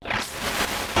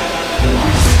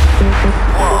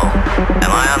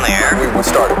on the air? We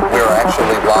started. We're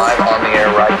actually live on the air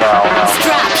right now.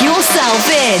 Strap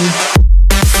yourself in.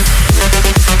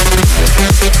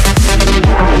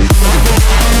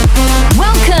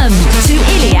 Welcome to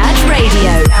Iliad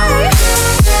Radio.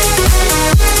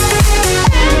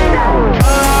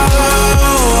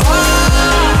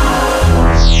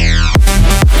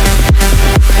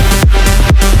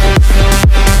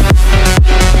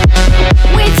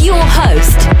 With your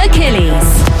host,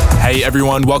 Achilles. Hey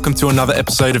everyone, welcome to another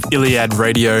episode of Iliad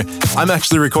Radio. I'm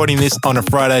actually recording this on a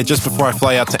Friday just before I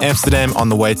fly out to Amsterdam on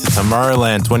the way to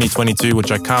Tomorrowland 2022,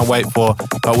 which I can't wait for.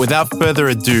 But without further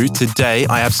ado, today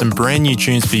I have some brand new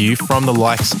tunes for you from the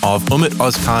likes of Umut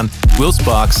Ozkan, Will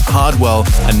Sparks, Hardwell,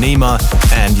 Anima,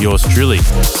 and yours truly.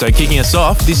 So kicking us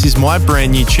off, this is my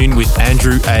brand new tune with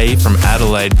Andrew A. from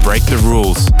Adelaide, Break the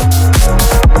Rules.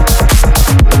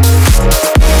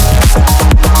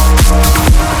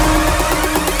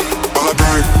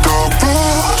 Break the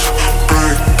rules,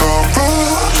 break the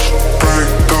rules, break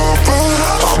the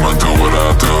rules. I'ma do what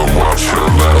I do, watch your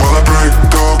left. Well, I break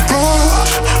the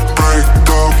rules, break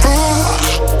the rules,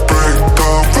 break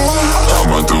the rules.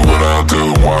 I'ma do what I do,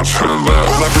 watch your left.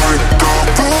 Well, I break the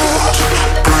rules,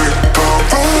 break the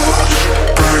rules,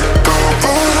 break the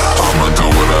rules. I'ma do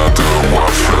what I do,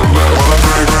 watch your left. Well, I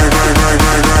break, break, break, break,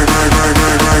 break, break, break, break,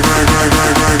 break, break, break,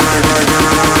 break, break, break, break,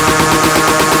 break.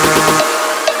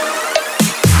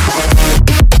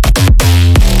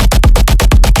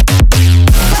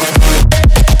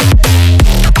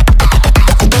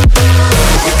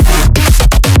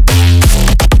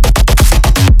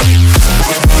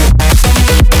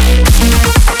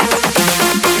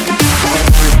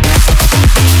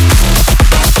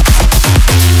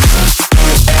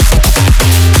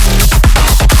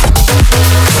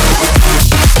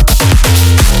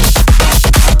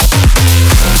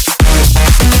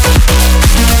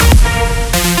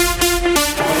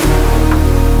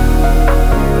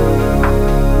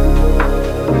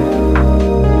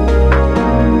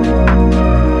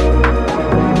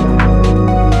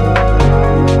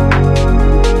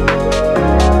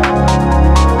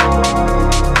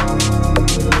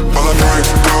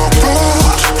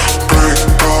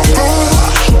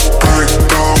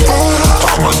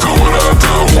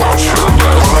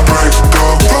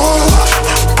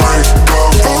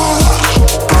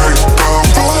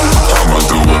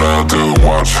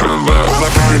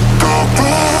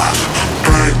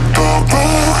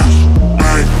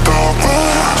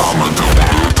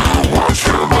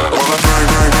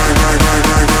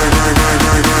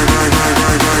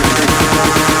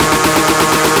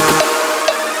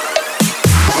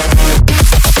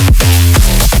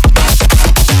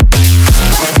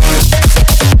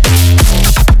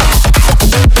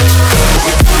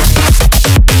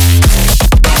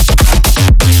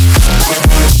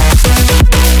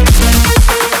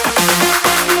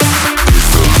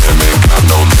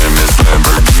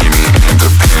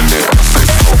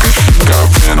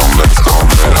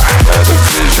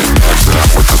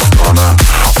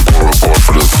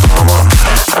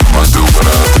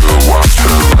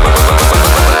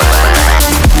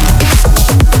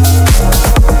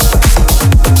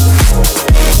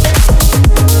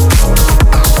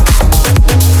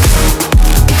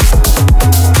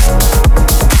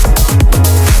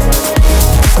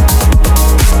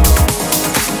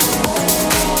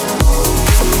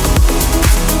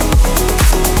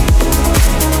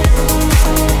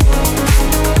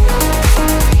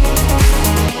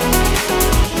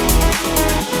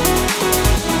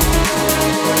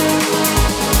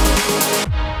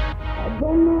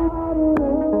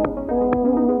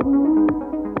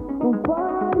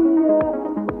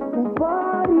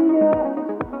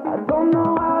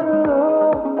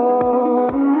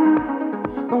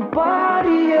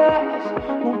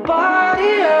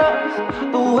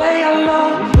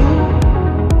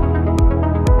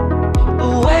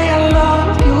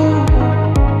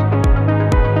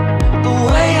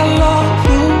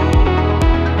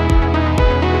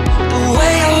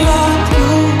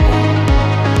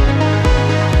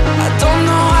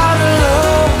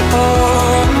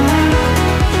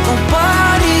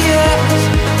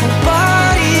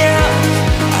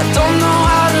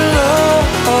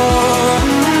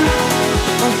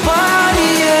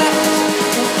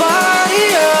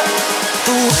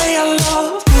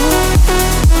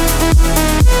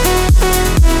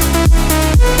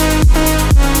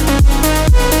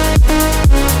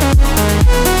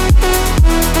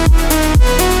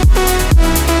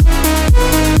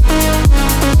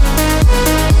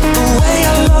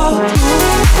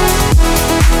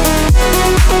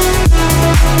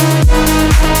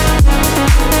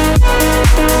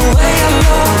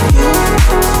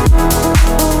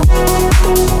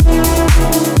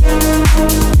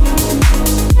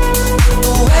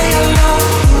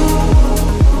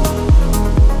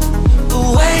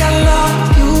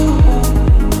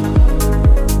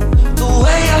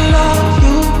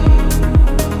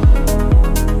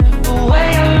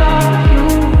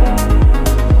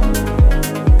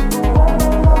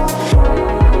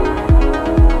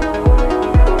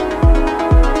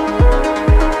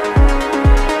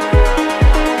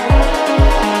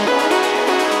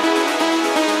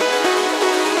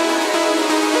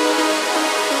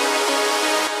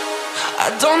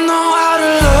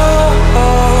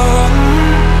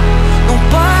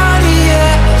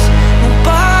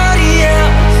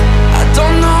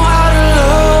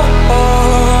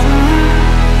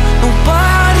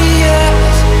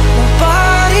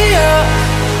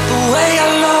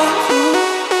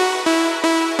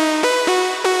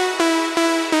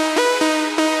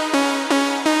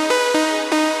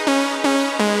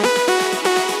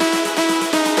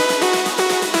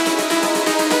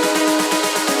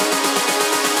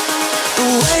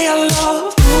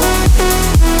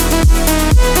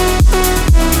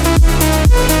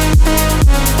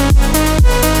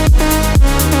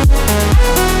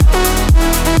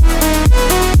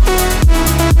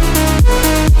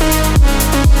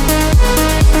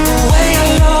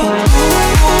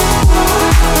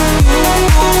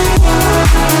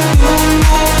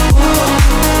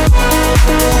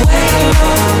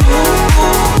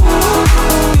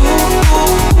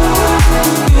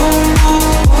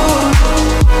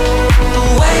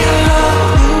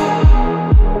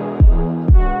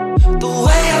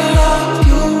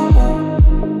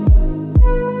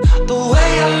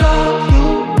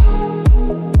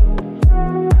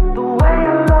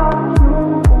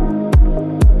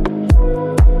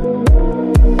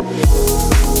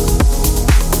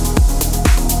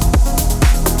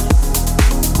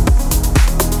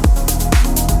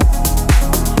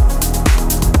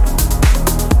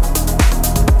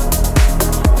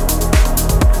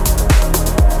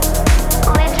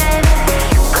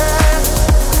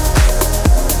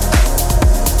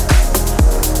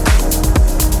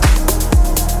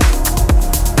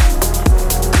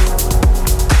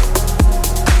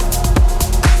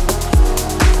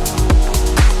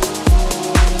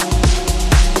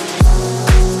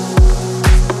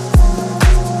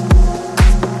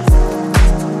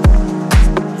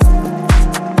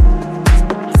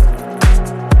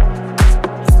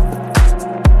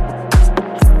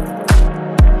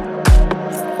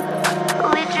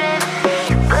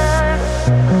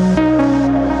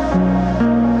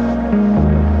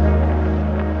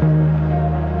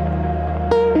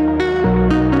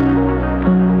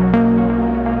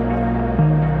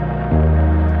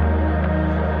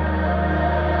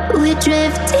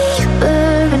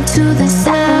 into the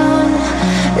sound.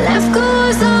 Life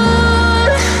goes on.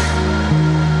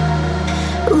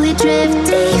 We drift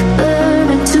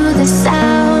deeper into the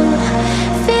sound.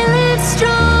 Feel it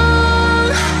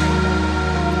strong.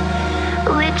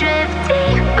 We drift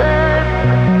deeper.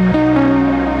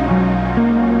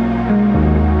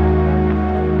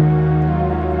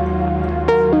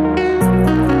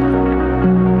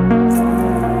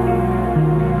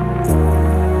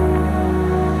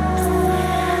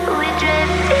 We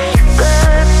drift deeper.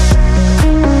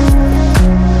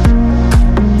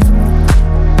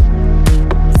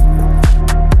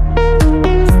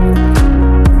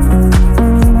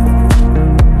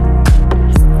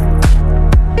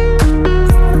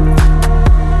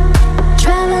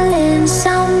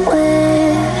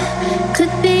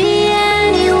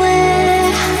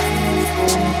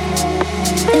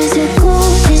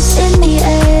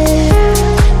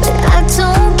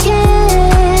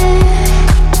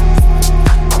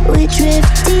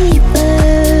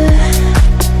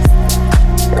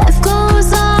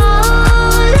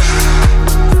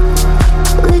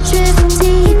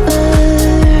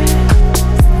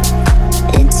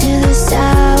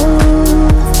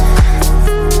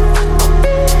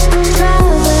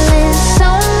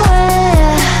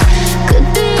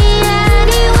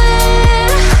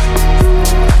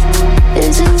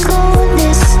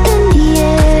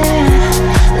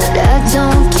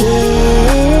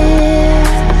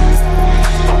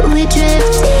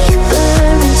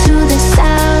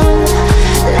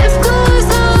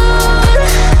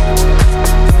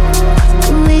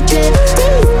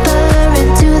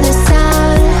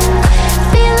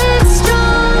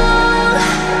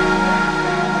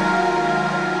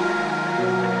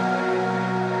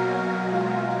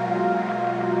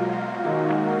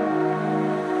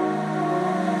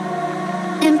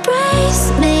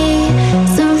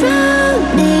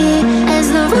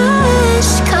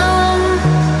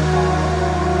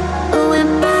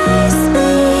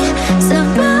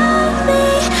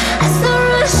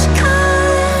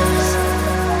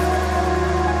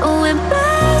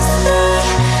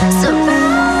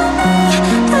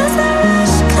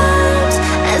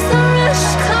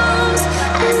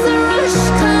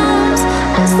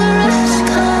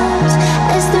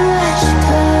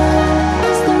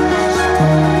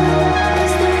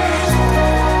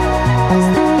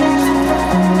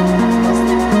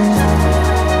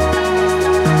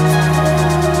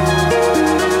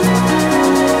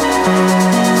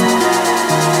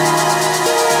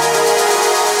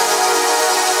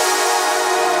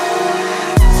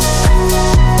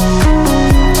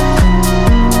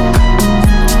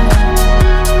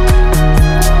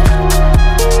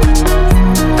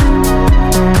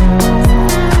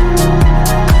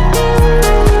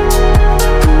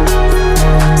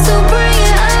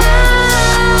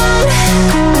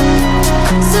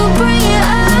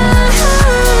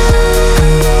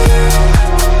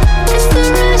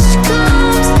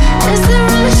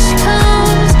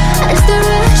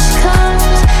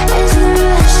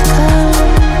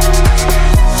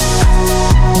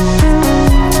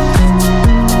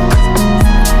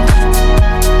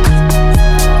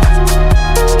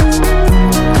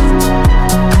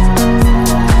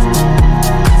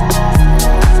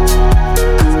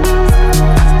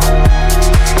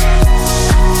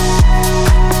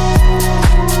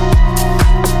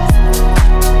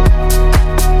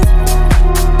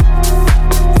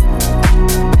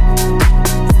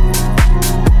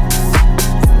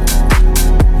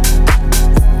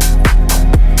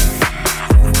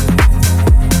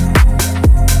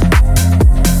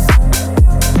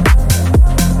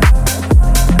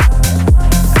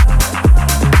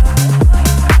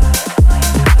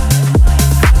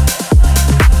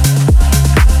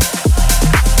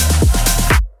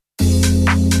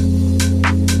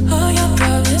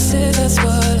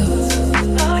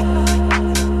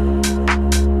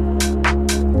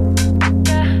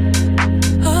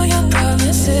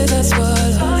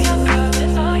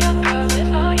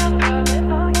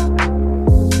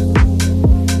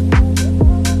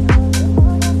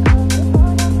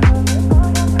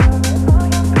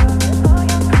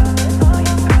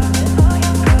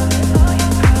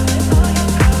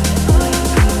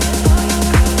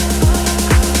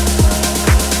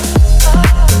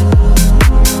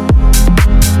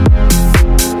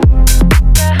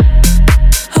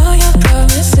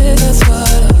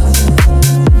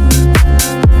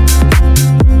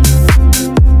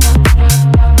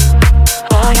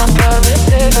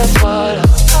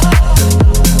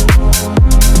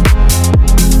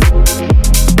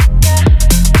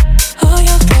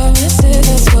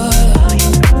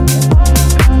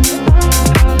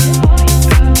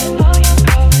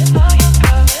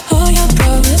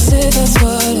 that's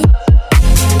what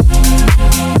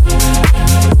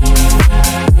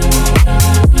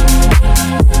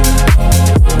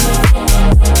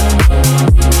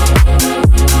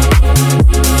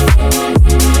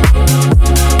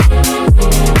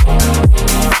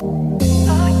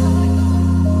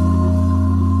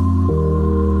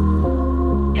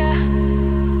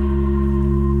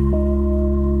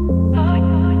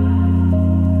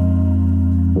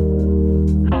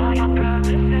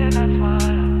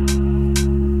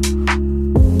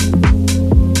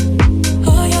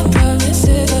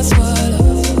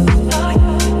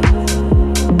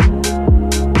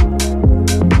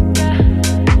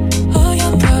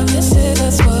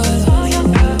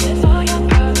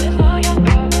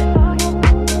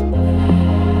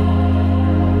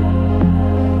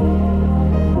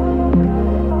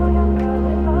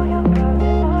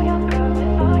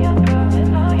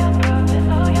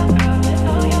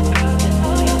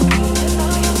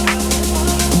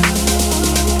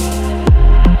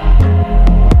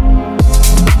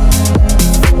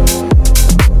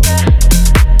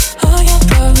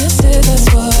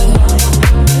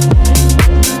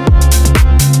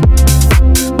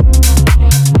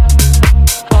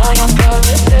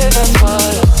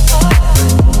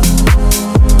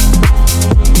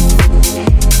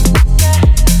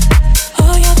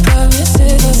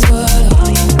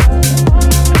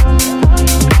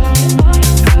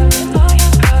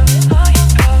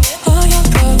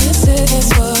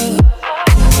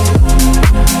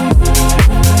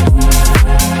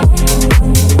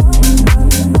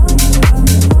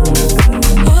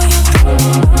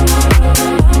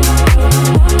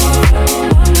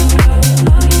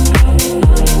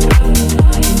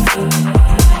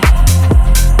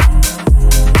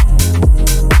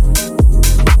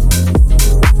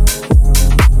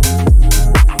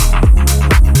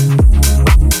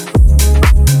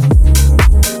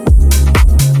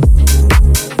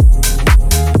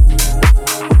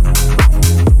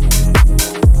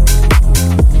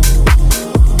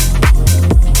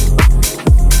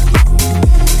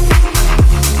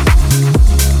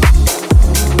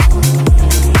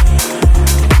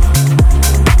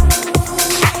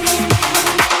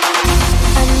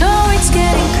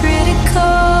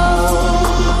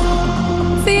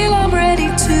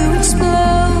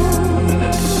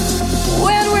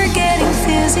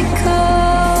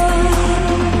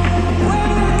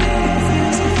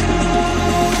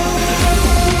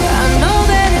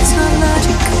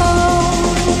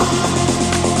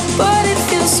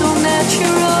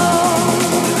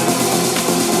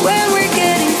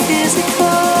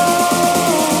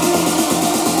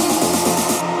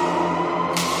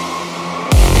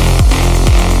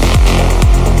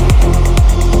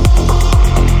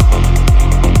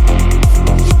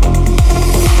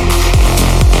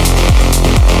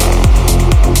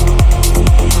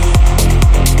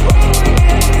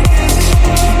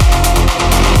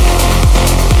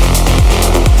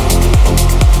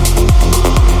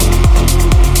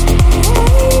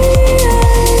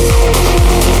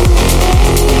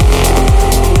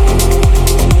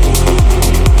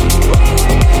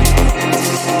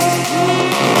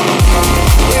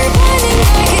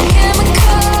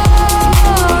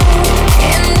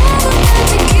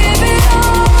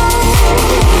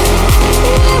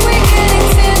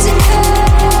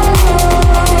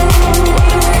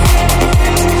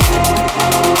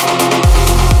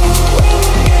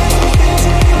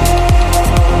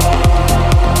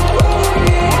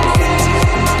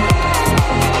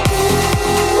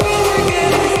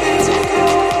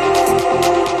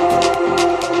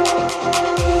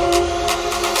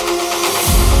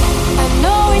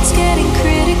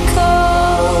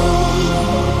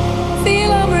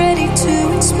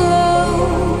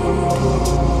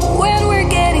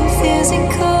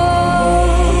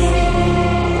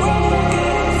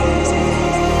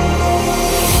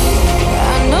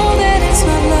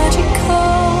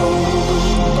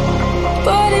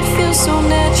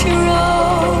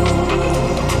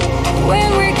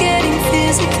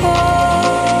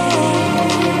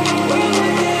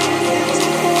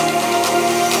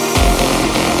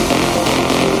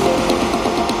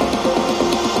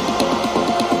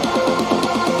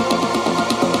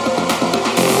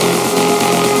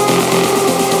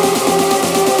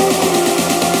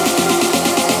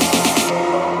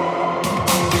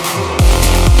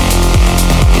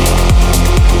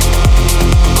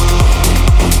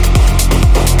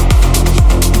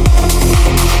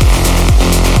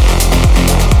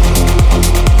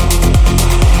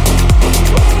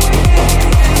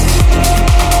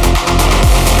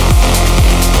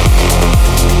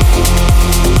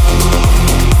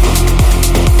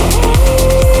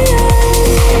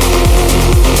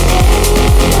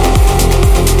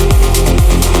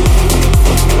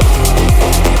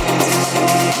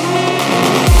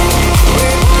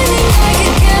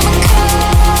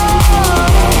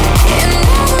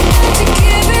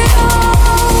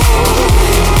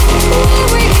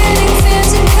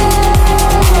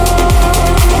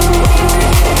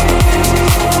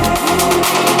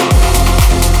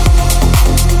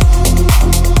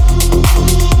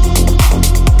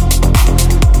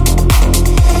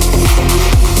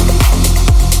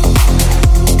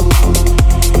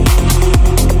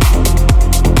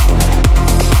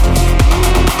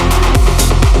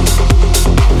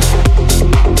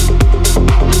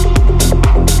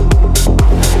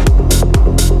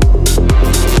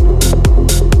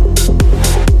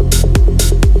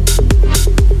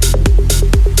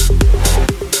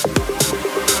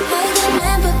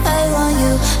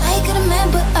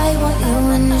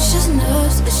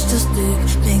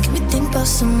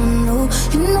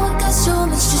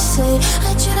say.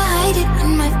 I try to hide it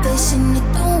in my face and it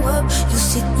don't work. You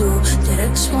see through that I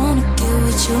just wanna get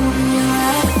with you. And you're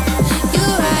right,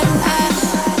 I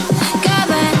got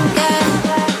my God,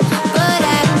 but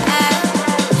I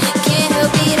can't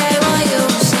help it, I want you.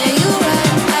 Say you're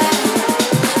right, I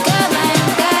got my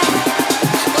God,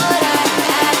 but I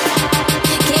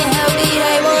can't help it,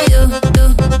 I want you.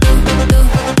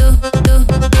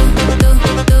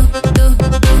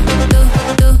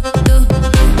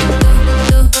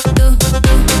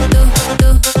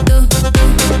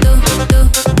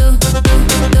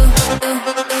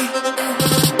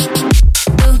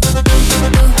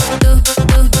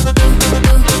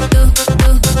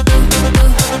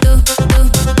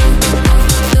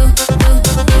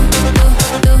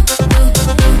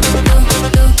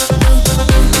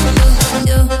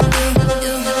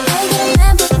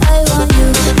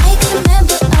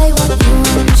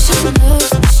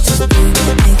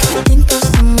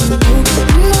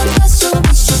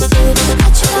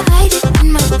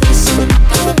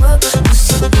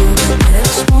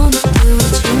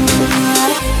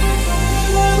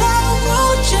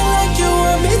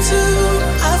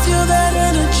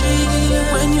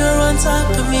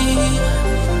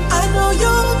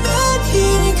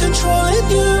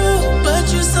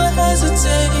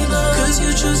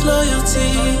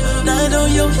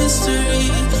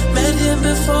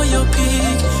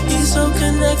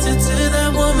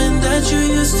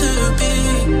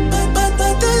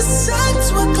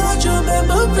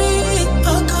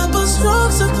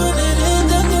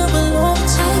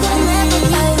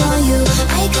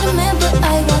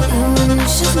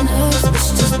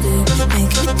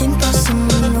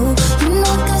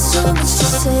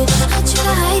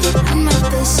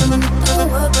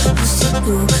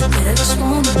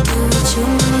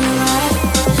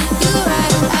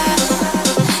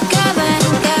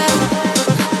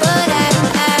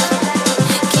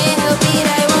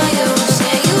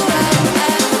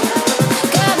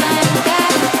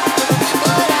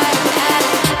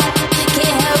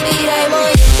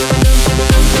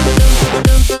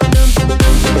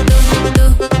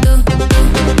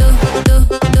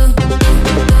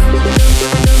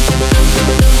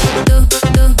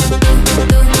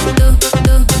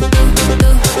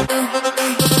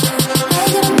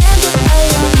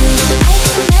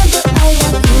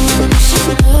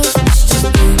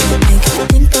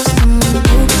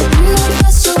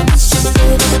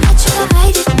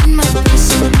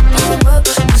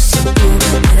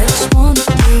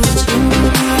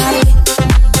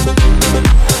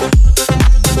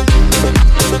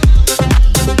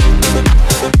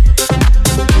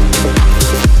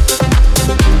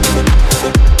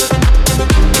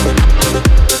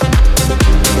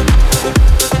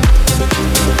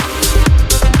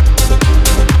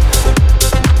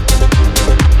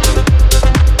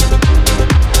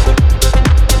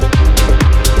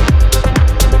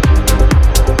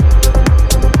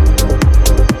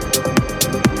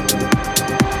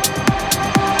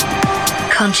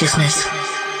 Consciousness.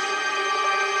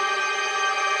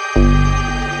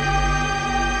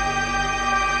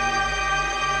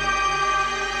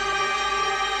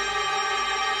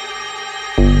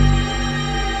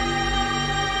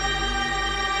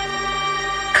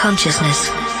 Consciousness.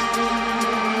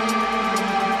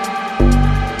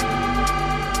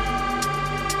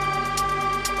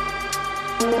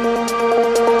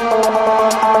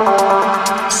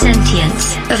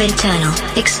 Sentience of internal,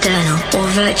 external, or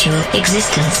virtual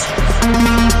existence.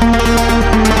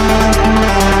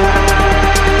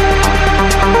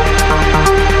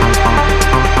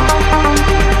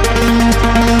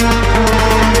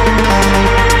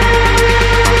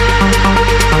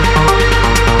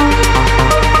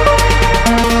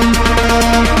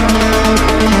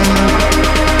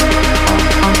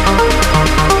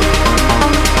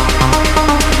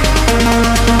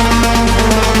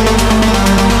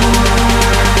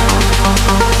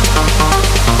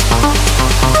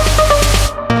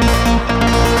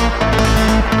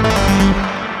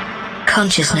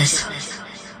 Consciousness.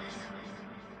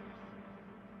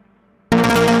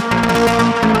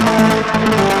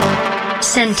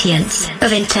 Sentience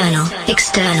of internal,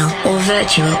 external, or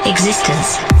virtual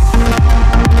existence.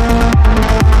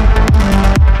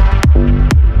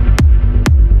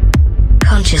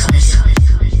 Consciousness.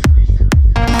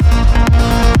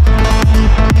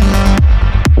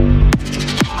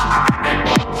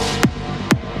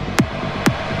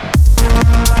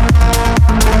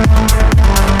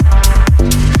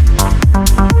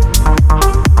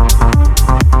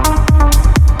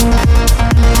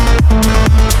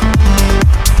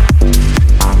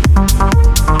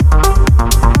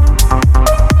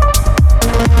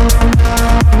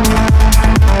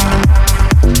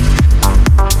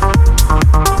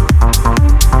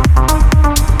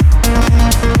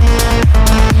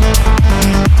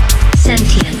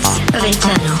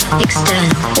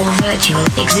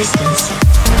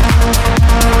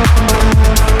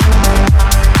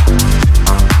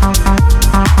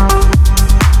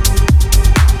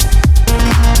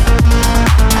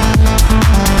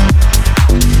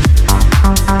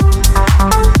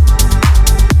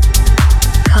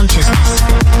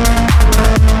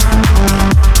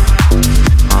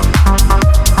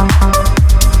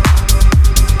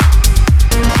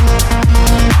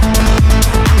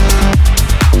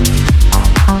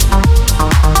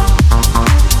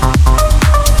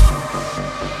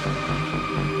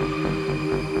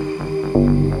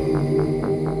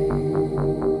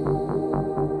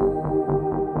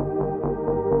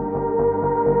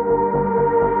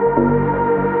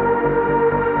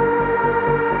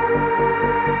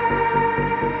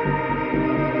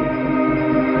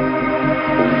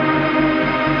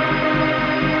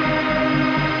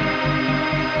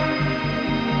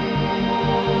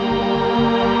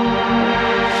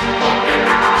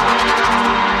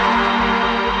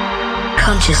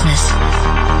 Consciousness.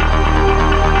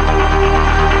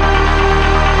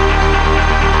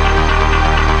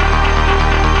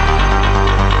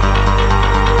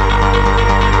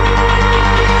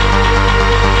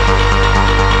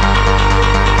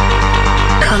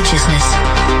 Consciousness.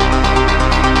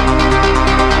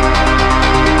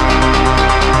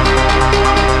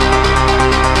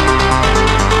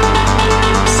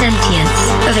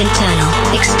 Sentience of internal,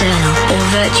 external, or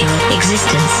virtual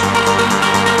existence.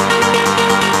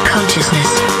 Consciousness.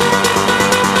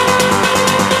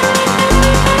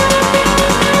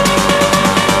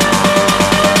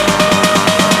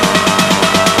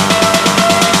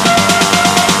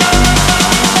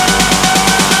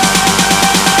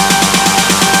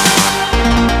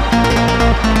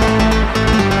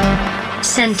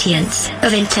 Sentience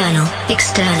of internal,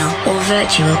 external, or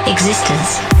virtual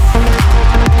existence.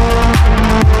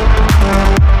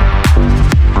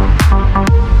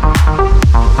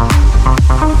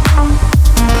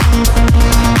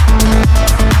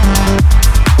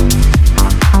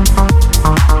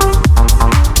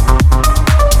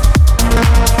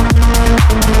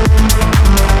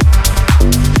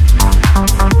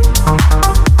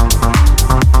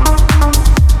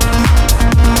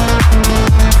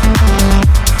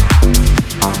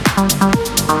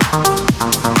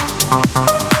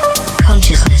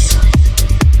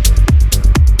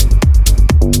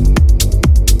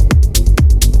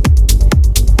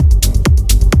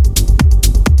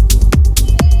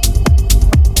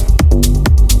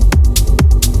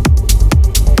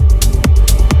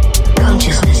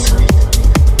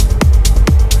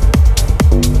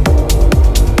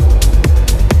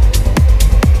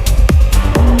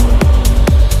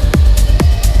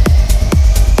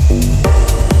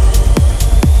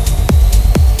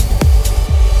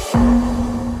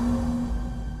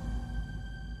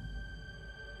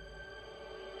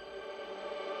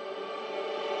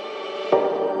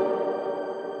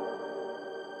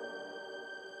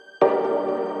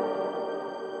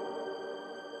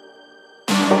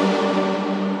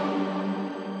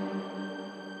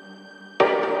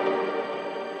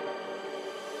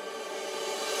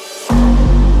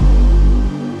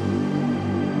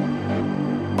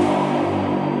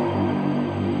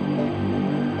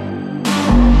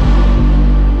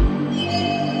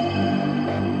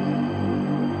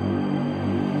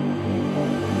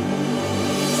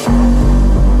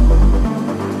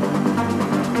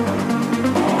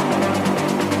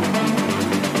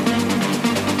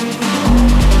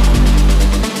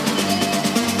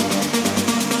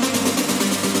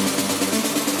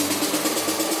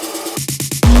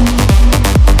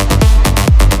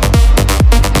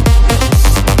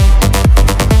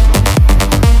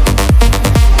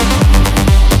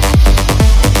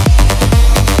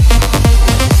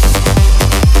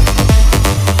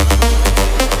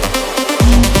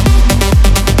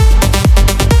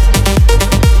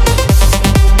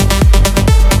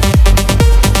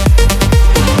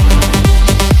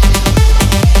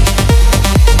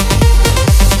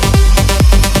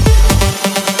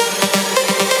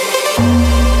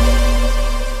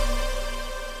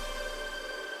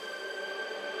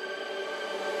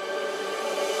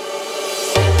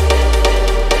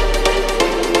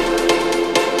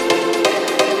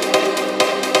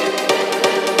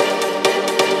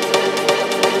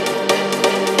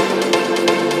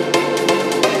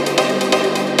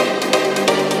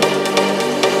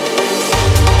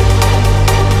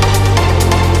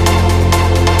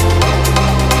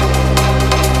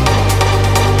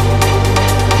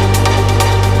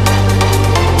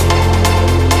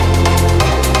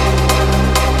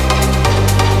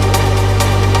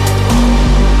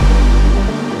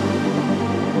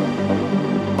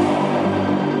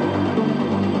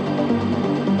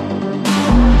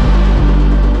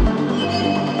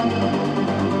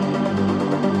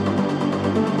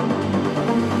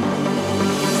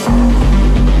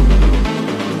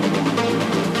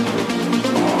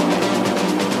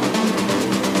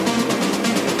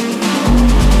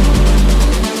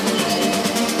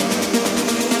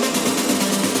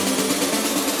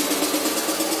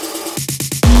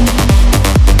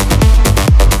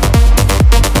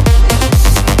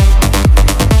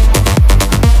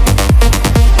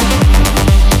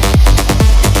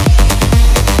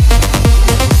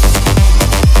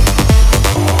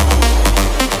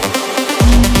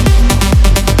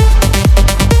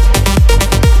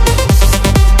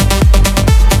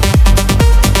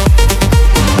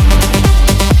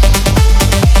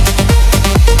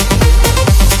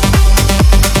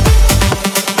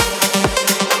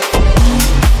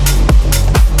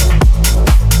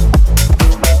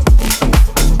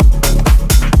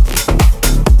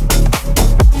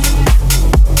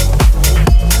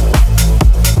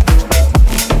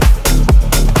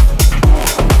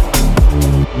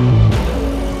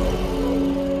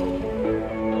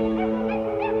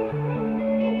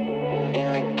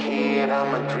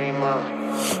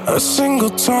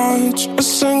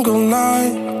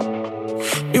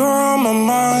 You're on my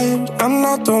mind, and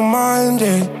I don't mind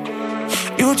it.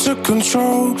 You took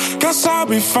control, guess I'll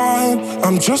be fine.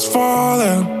 I'm just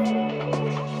falling.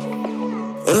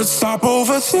 Let's stop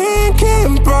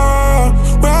overthinking about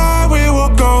where we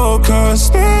will go,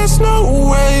 'cause there's no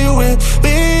way we're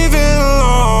leaving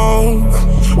alone.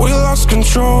 We lost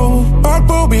control, but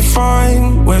we'll be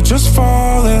fine. We're just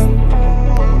falling.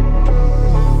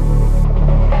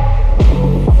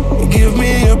 Give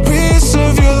me a piece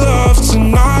of your love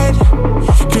tonight,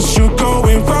 'cause you're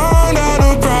going round and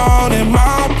around in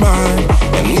my mind.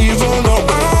 And even though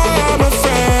I am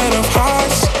afraid of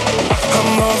heights, I'm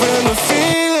loving the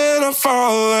feeling of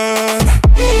falling.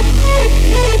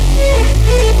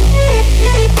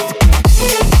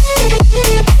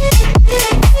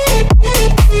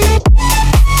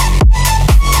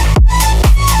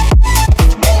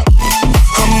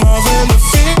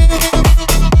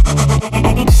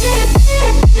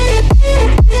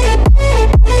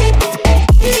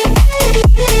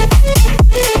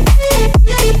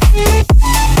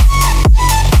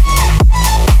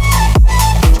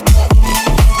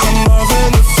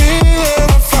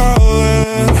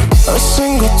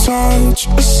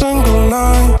 A single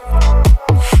night,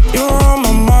 you're on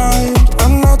my mind,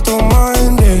 and I don't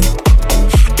mind it.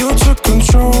 You took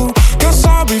control, guess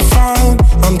I'll be fine.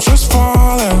 I'm just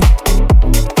falling.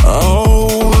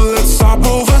 Oh, let's stop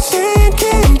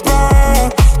overthinking about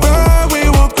where we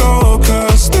will go,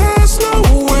 'cause there's no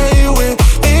way we're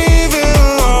leaving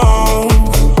alone.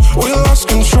 We lost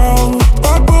control,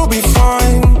 but we'll be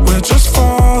fine. We're just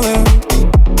falling.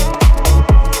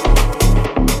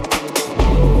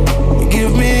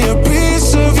 Give me a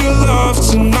piece of your love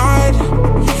tonight,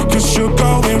 'cause you're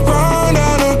going round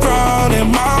and around in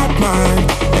my mind.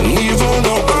 And even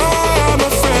though I am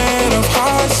afraid of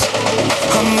heights,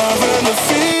 I'm loving the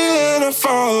feeling of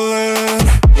falling.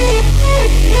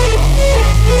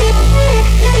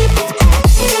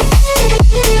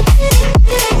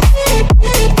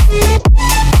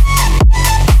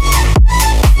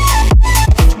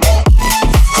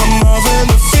 I'm loving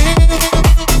the feeling.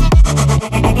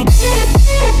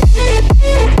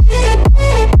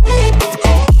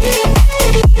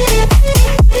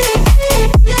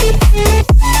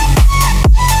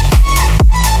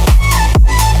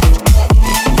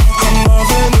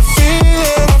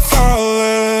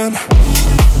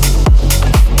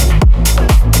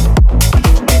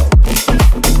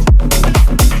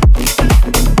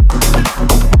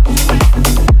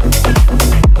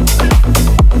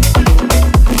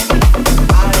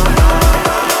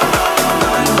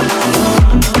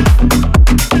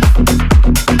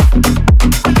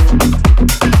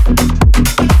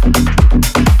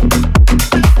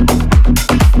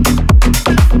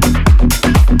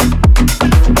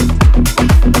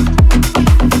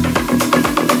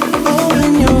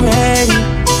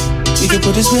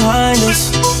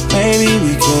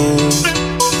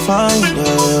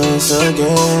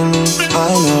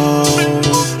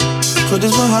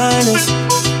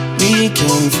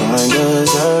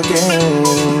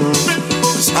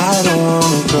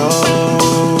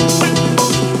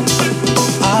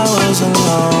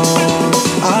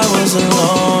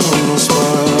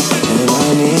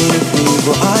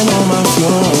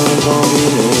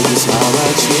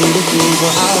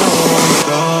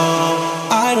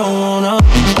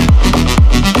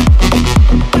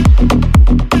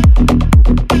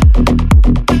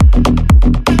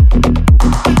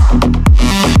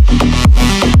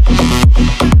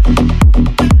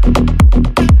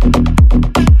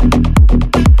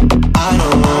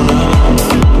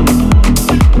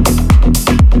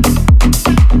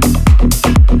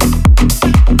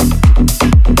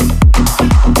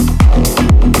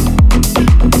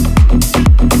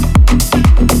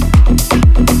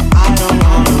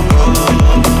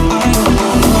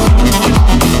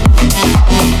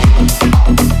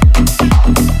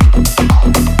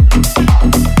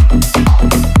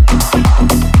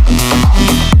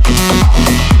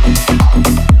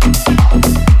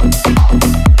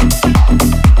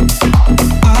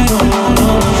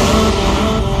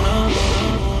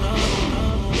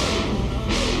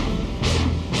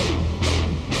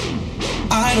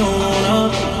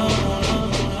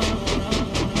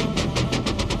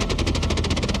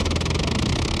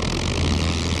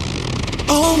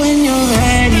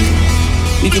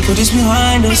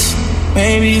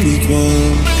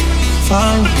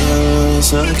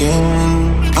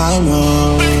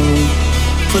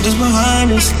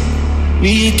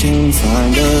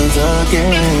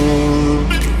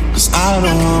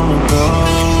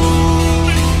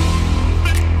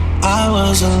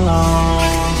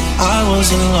 I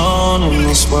was alone in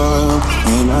this world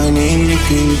and I needed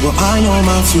people. I know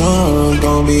my funeral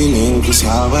gon' be lit, 'cause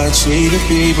how I treated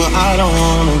people. I don't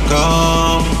wanna go,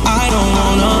 I don't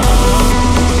wanna,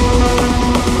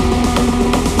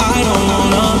 I don't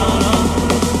wanna,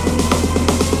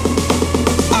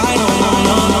 I don't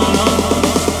wanna,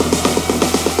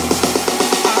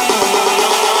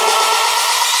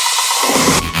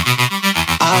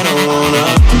 I don't wanna.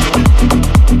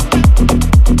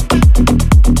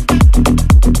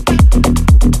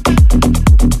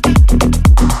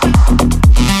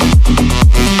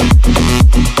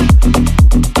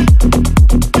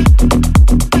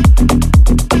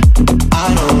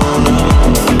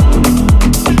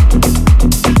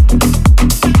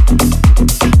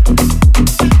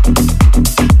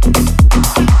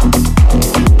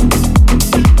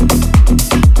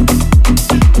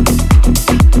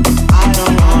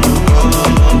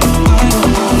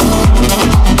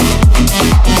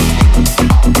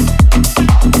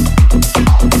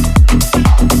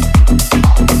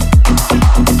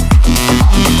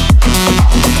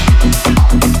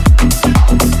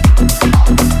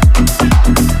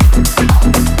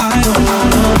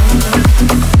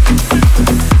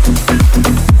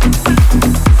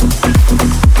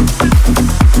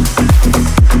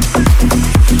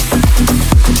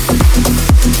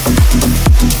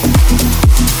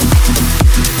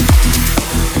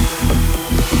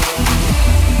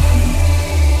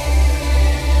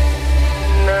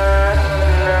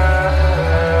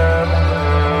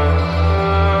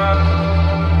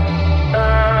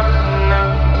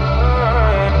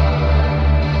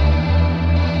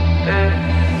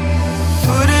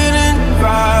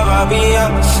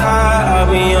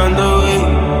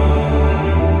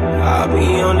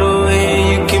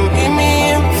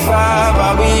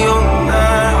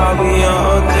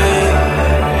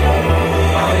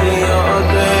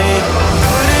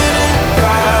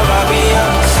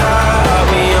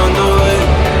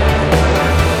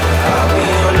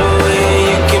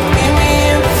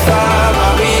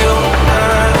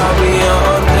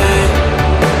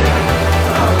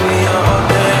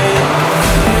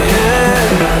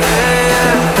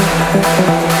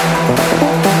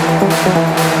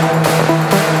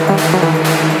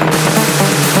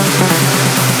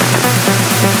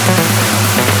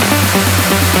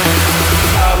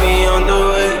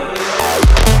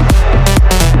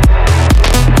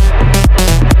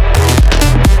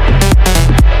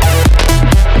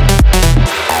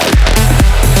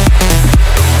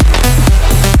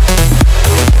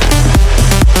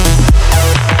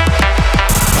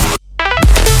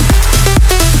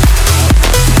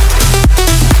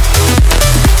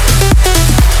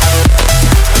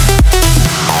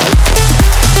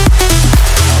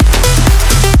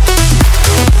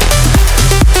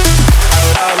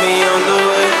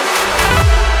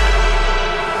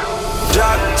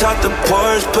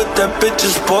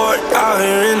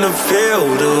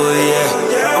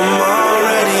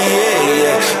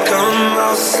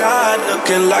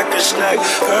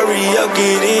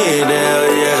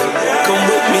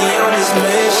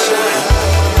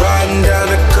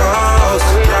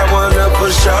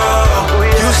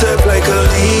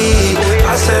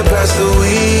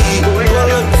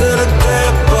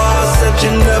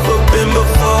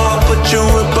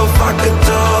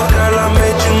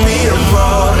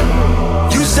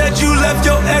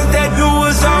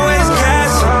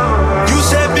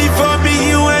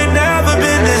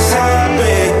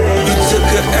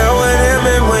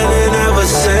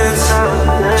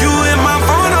 You in my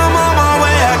phone, I'm on my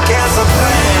way, I can't stop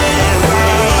playing.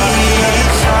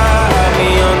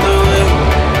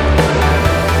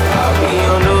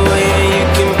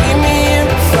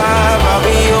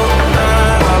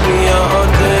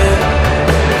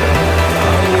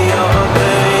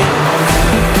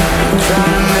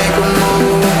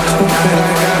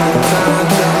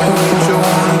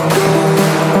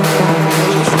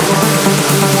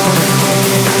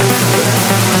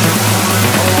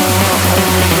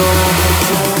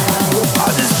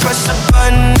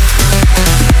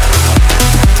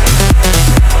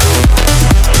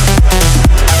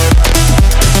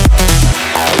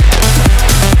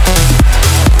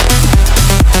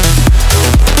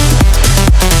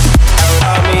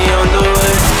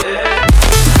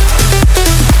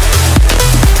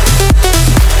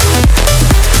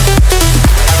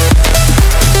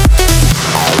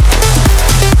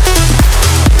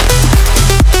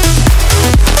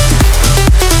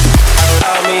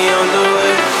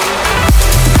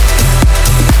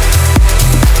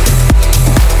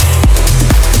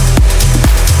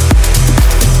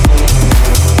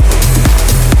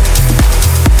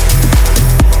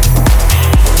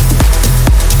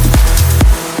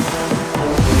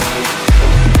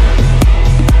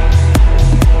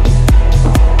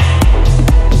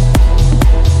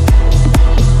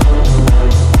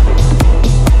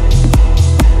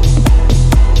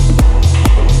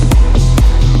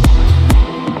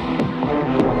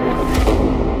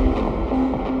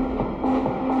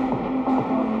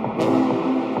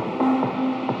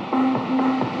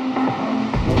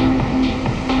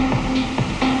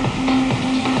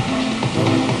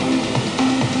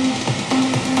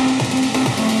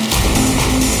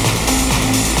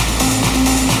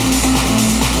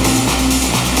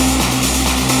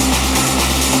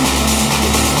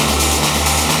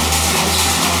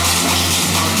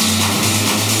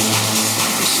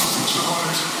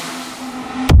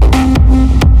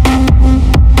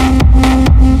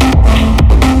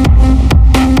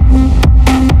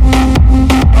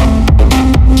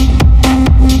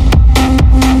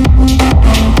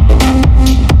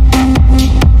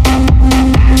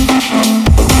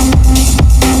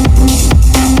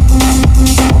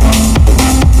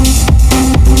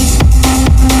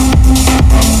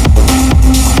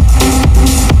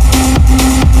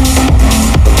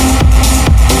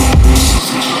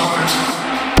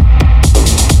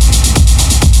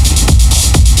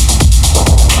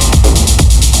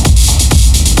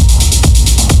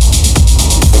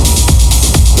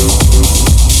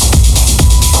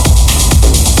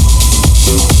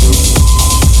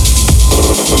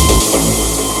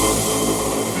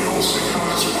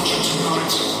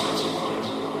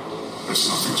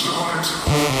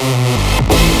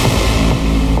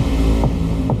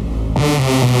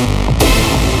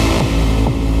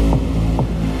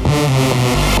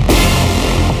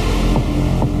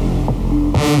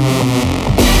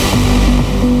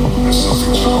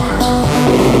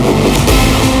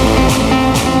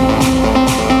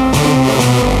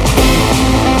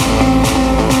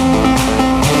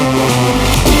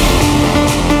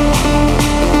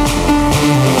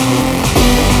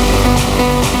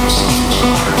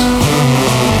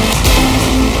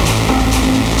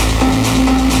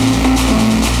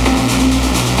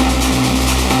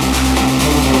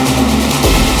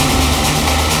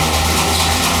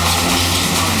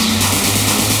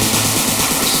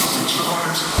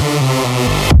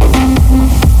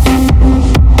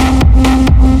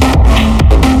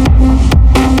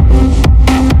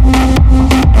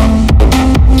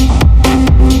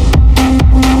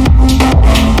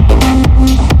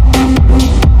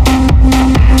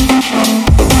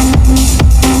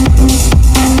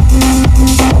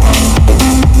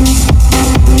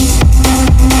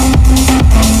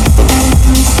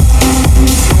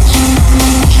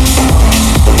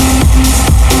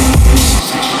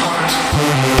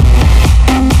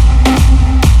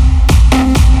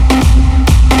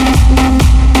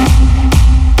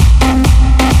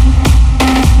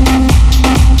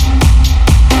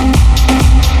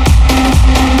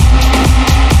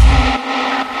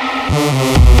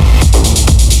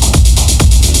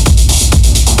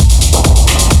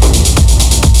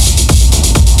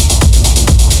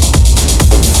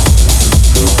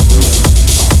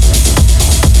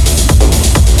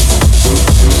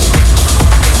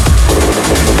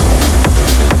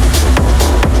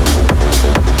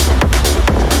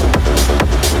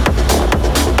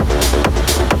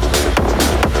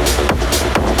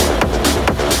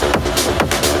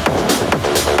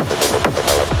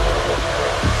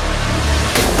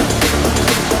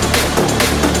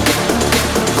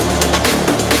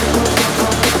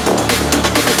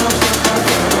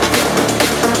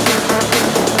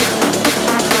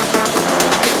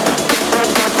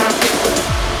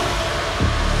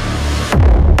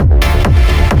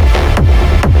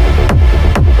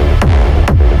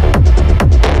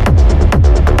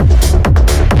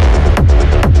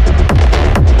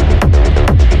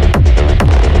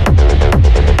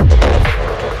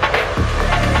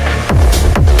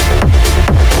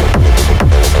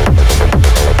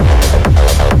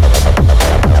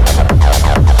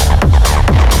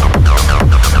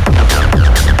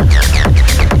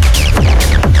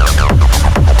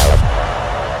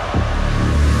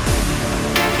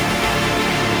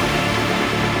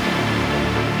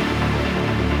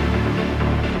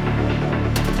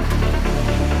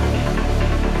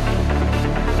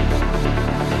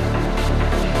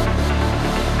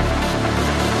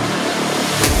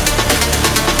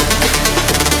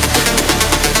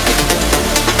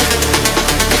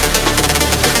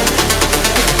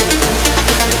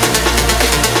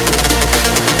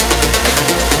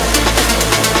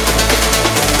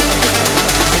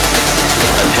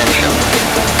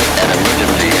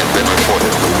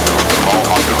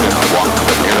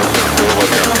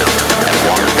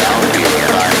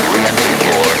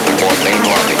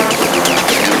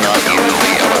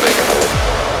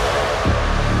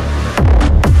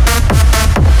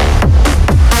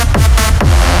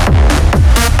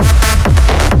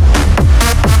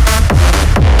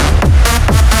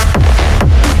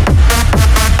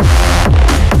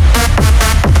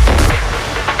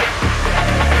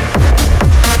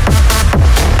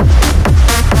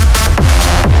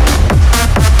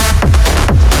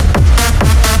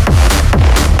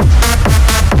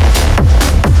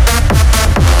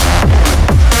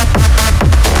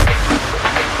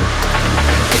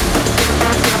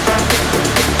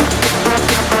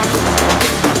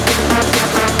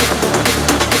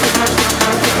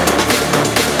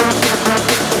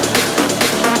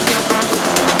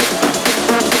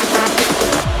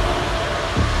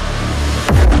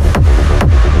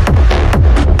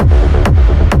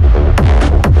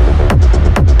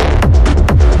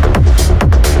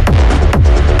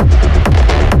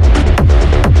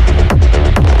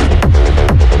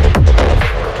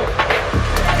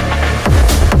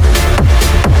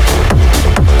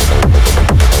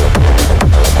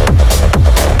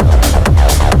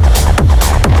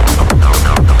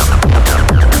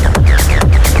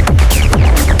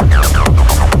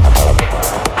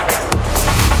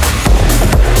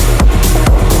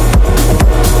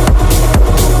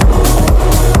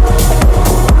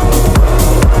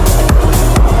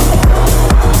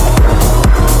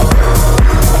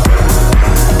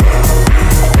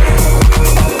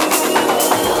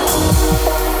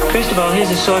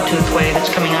 sawtooth wave that's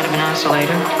coming out of an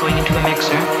oscillator, going into a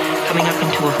mixer, coming up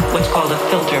into what's called a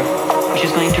filter, which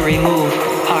is going to remove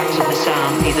parts of the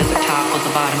sound, either the top or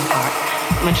the bottom part,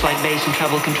 much like bass and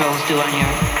treble controls do on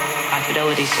your high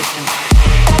fidelity system.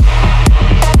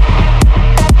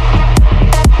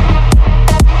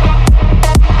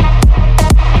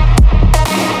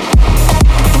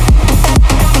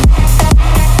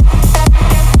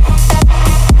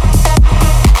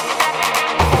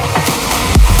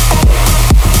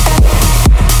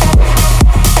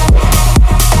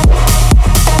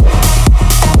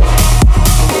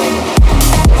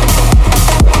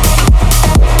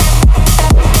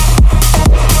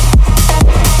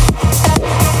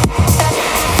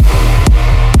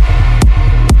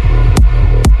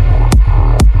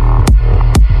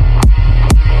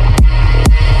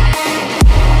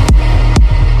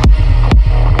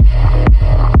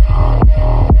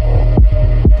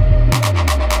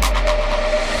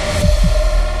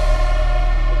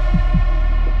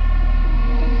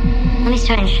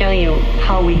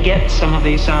 Some of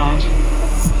these sounds.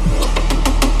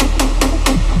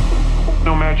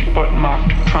 No magic button marked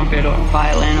trumpet or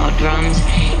violin or drums.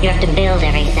 You have to build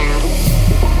every sound.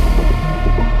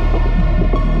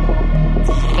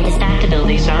 And to start to build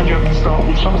these sounds, you have to start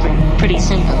with something pretty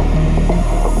simple.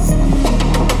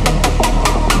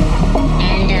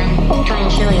 And try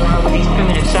and show you how with these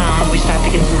primitive sounds we start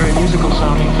to get some very musical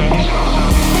sounding things.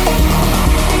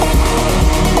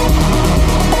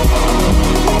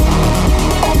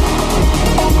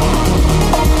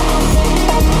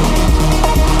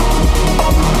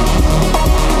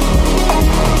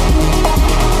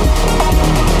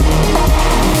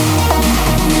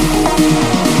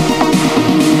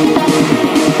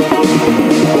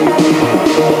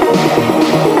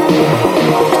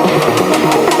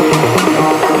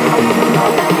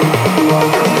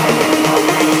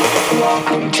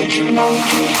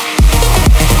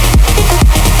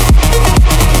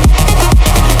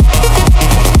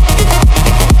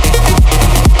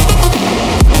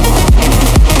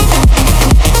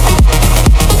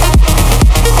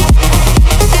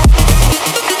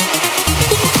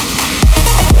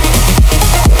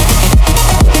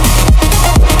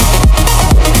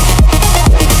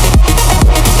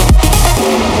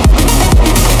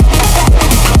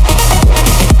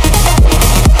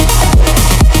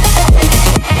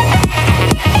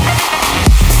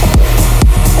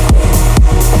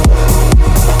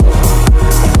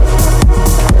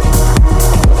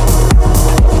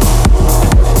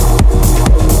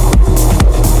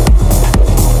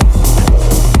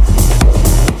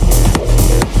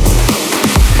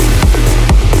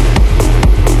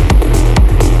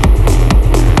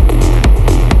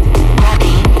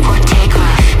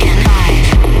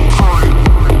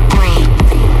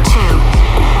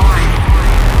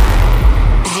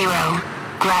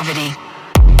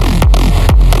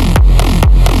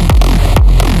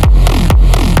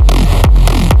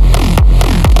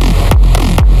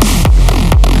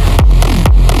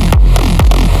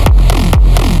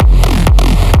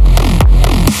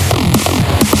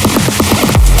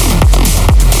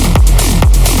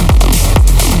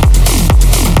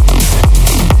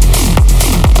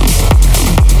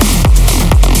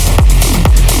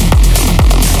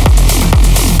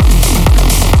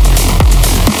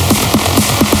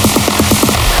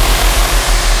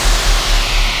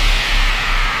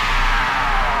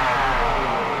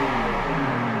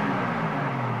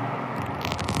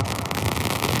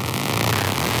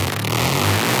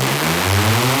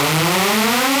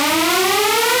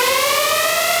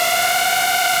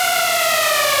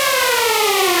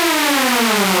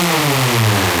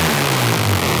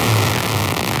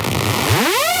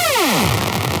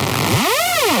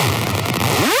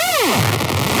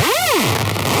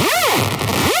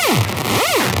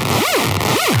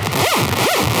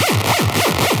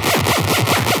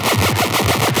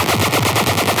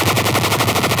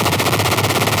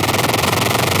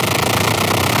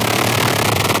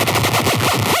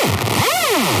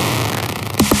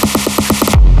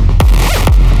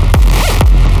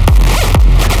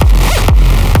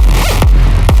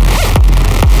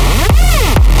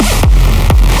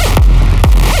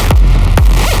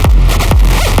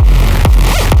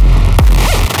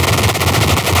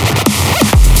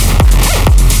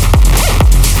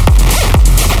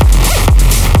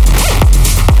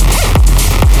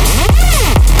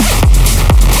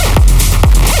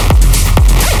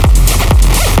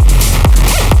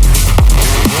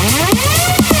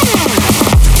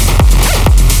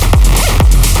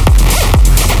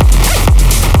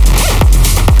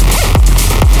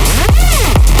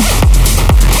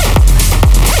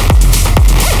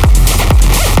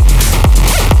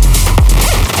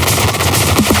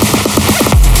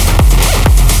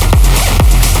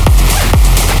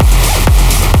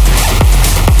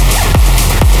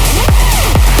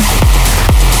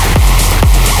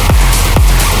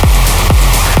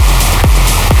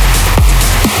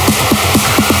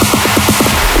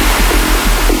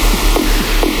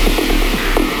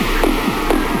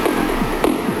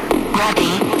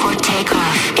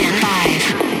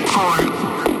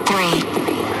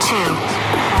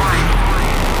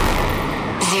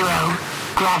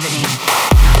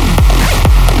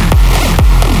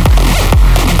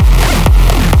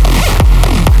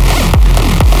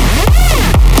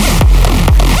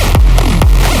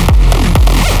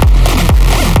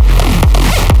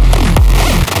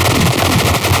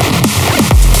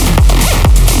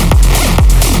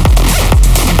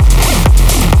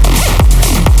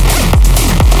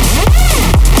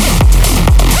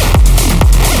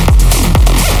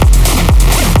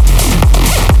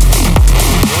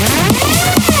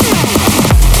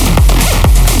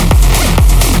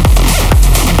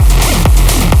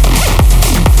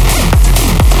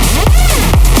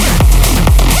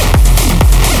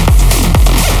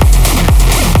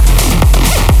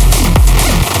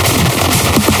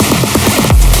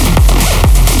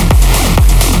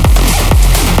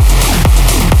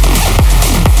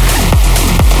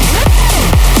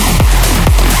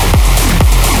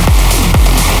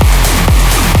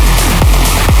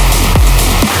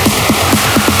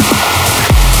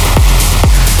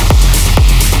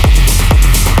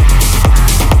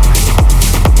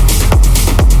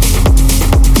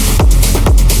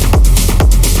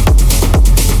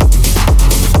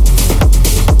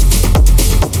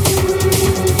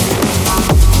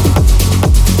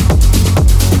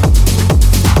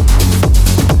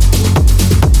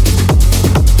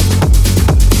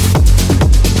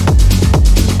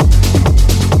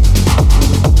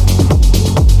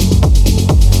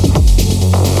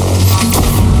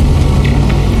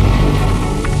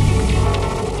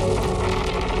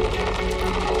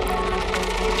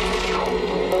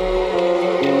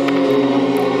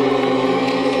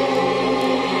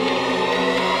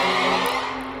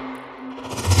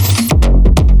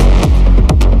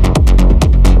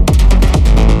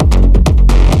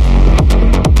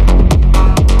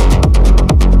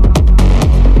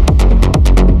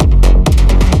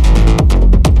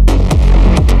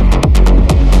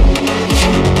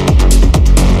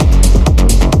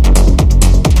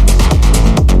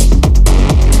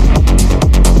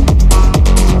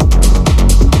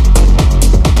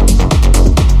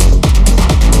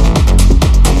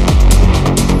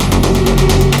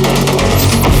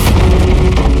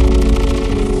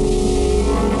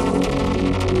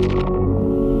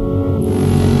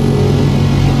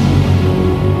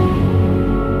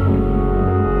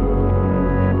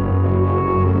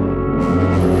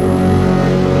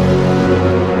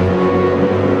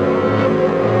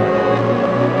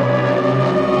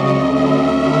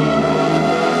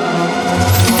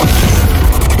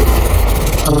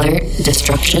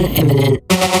 Destruction imminent.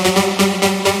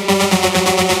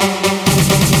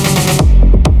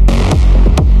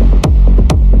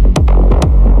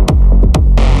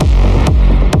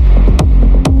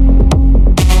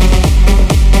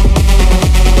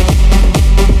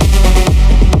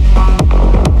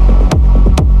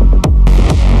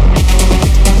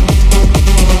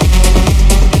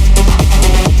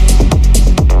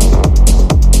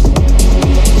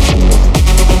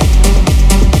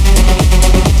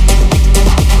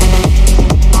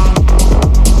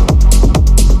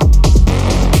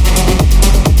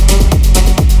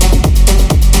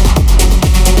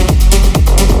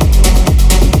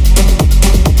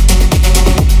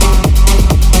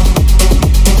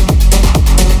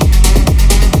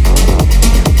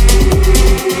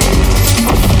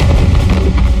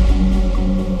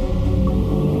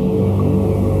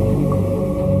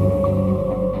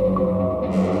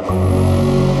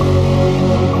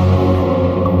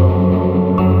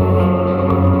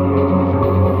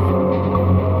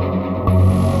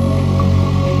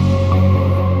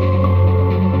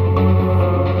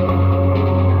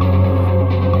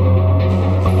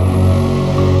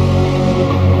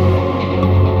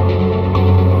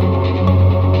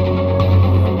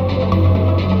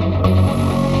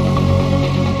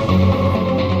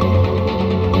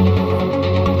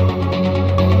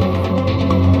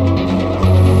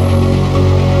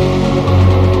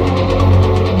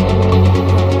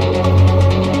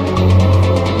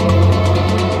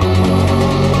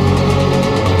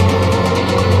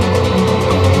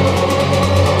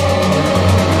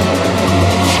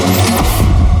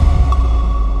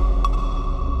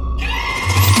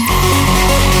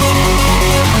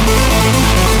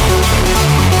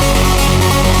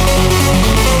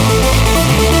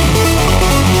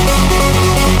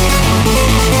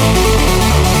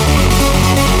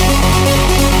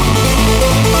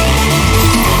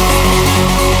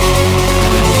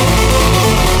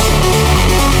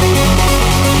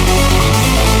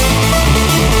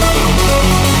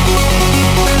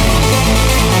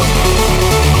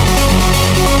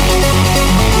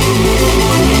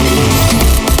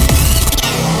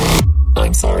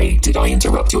 Did I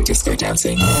interrupt your disco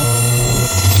dancing?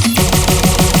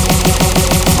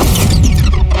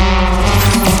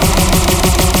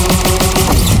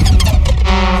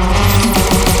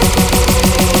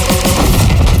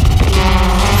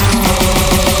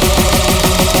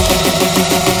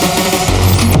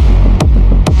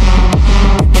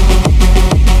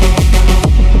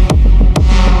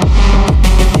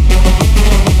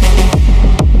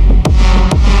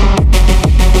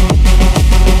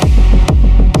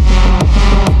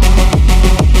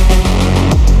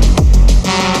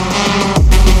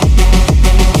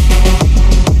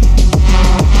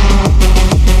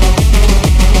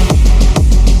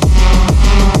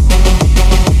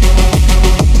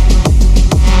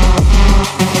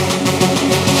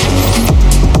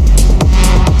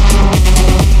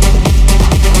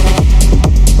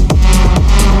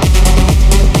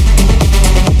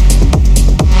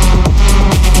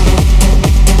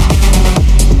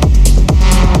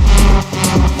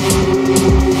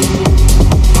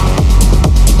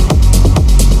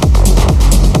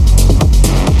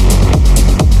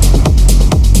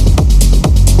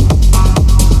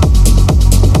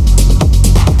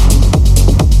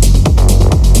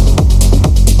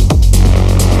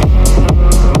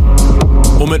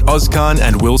 Helmet Ozkan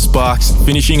and Will Sparks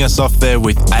finishing us off there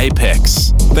with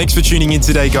Apex. Thanks for tuning in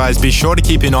today, guys. Be sure to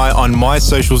keep an eye on my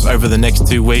socials over the next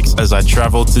 2 weeks as I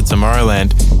travel to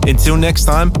Tomorrowland. Until next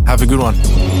time, have a good one.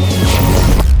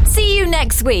 See you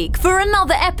next week for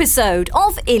another episode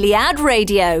of Iliad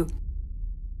Radio.